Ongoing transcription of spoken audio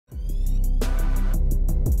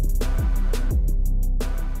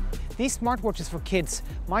These smartwatches for kids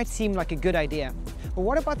might seem like a good idea, but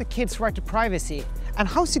what about the kids' right to privacy? And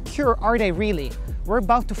how secure are they really? We're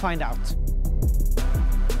about to find out.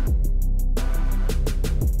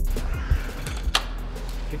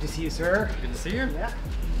 Good to see you, sir. Good to see you. Yeah.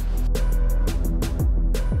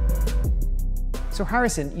 So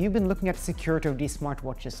Harrison, you've been looking at the security of these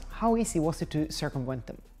smartwatches. How easy was it to circumvent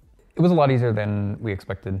them? It was a lot easier than we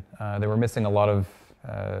expected. They were missing a lot of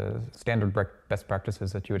standard best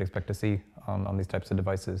practices that you would expect to see on these types of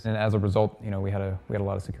devices. And as a result, we had a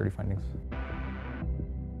lot of security findings.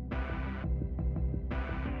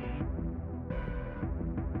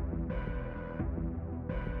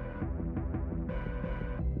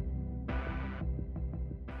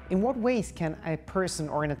 In what ways can a person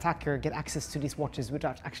or an attacker get access to these watches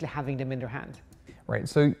without actually having them in their hand? Right,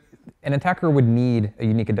 so an attacker would need a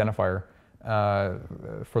unique identifier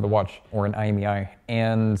for the watch, or an IMEI,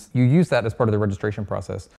 and you use that as part of the registration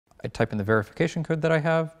process. I type in the verification code that I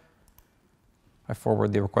have, I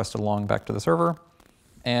forward the request along back to the server,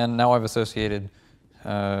 and now I've associated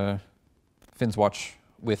Finn's watch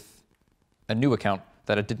with a new account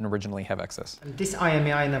that it didn't originally have access. And this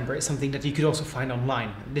IMEI number is something that you could also find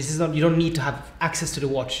online. This is not, you don't need to have access to the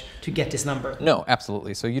watch to get this number. No,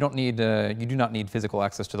 absolutely. So you don't need, you do not need physical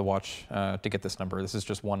access to the watch to get this number. This is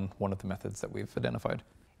just one of the methods that we've identified.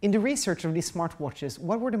 In the research of these smartwatches,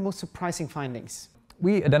 what were the most surprising findings?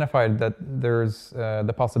 We identified that there's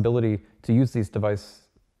the possibility to use these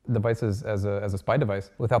devices as a spy device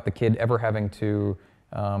without the kid ever having to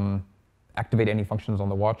activate any functions on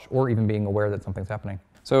the watch or even being aware that something's happening.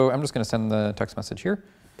 So I'm just going to send the text message here.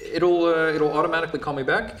 It'll automatically call me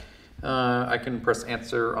back. I can press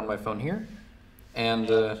answer on my phone here. And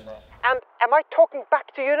am I talking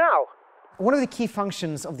back to you now? One of the key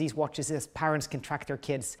functions of these watches is parents can track their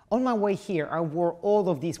kids. On my way here, I wore all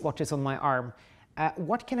of these watches on my arm.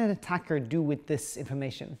 What can an attacker do with this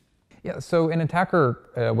information? Yeah, so an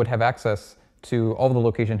attacker would have access to all of the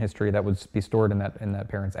location history that would be stored in that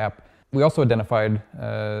parent's app. We also identified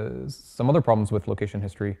some other problems with location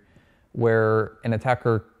history where an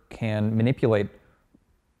attacker can manipulate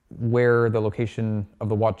where the location of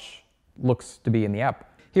the watch looks to be in the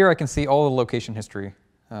app. Here I can see all the location history.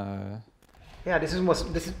 Yeah, this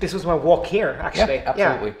was my walk here, actually. Yeah,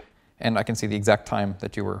 absolutely. Yeah. And I can see the exact time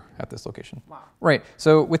that you were at this location. Wow. Right,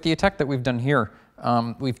 so with the attack that we've done here,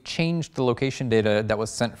 we've changed the location data that was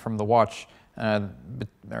sent from the watch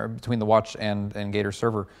between the watch and Gator's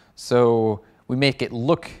server. So we make it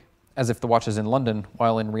look as if the watch is in London,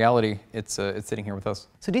 while in reality it's sitting here with us.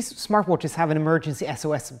 So these smartwatches have an emergency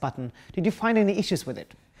SOS button. Did you find any issues with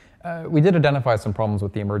it? We did identify some problems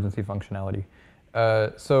with the emergency functionality.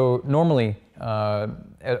 So normally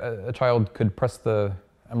a child could press the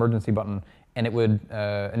emergency button and it would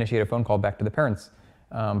initiate a phone call back to the parents.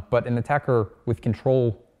 But an attacker with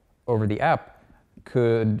control over the app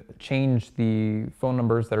could change the phone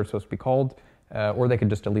numbers that are supposed to be called, or they could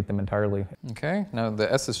just delete them entirely. Okay, now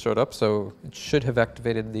the S has showed up, so it should have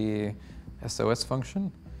activated the SOS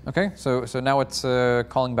function. Okay, so now it's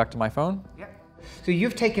calling back to my phone. Yeah. So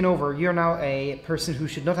you've taken over. You're now a person who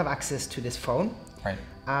should not have access to this phone. Right.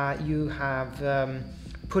 You have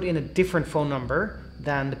put in a different phone number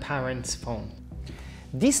than the parent's phone.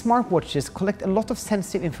 These smartwatches collect a lot of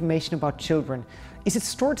sensitive information about children. Is it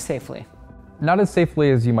stored safely? Not as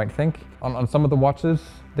safely as you might think. On some of the watches,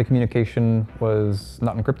 the communication was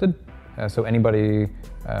not encrypted, so anybody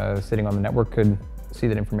sitting on the network could see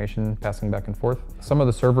that information passing back and forth. Some of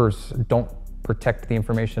the servers don't protect the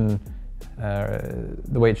information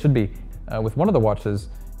the way it should be. With one of the watches,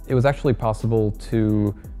 it was actually possible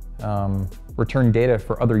to return data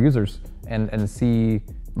for other users and see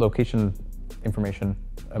location information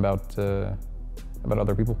about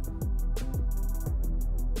other people.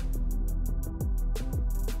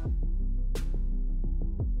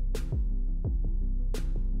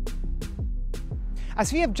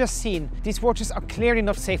 As we have just seen, these watches are clearly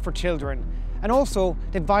not safe for children. And also,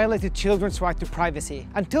 they violated children's right to privacy.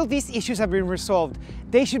 Until these issues have been resolved,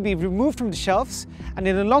 they should be removed from the shelves, and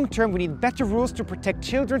in the long term we need better rules to protect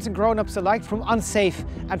children and grown-ups alike from unsafe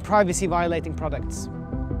and privacy-violating products.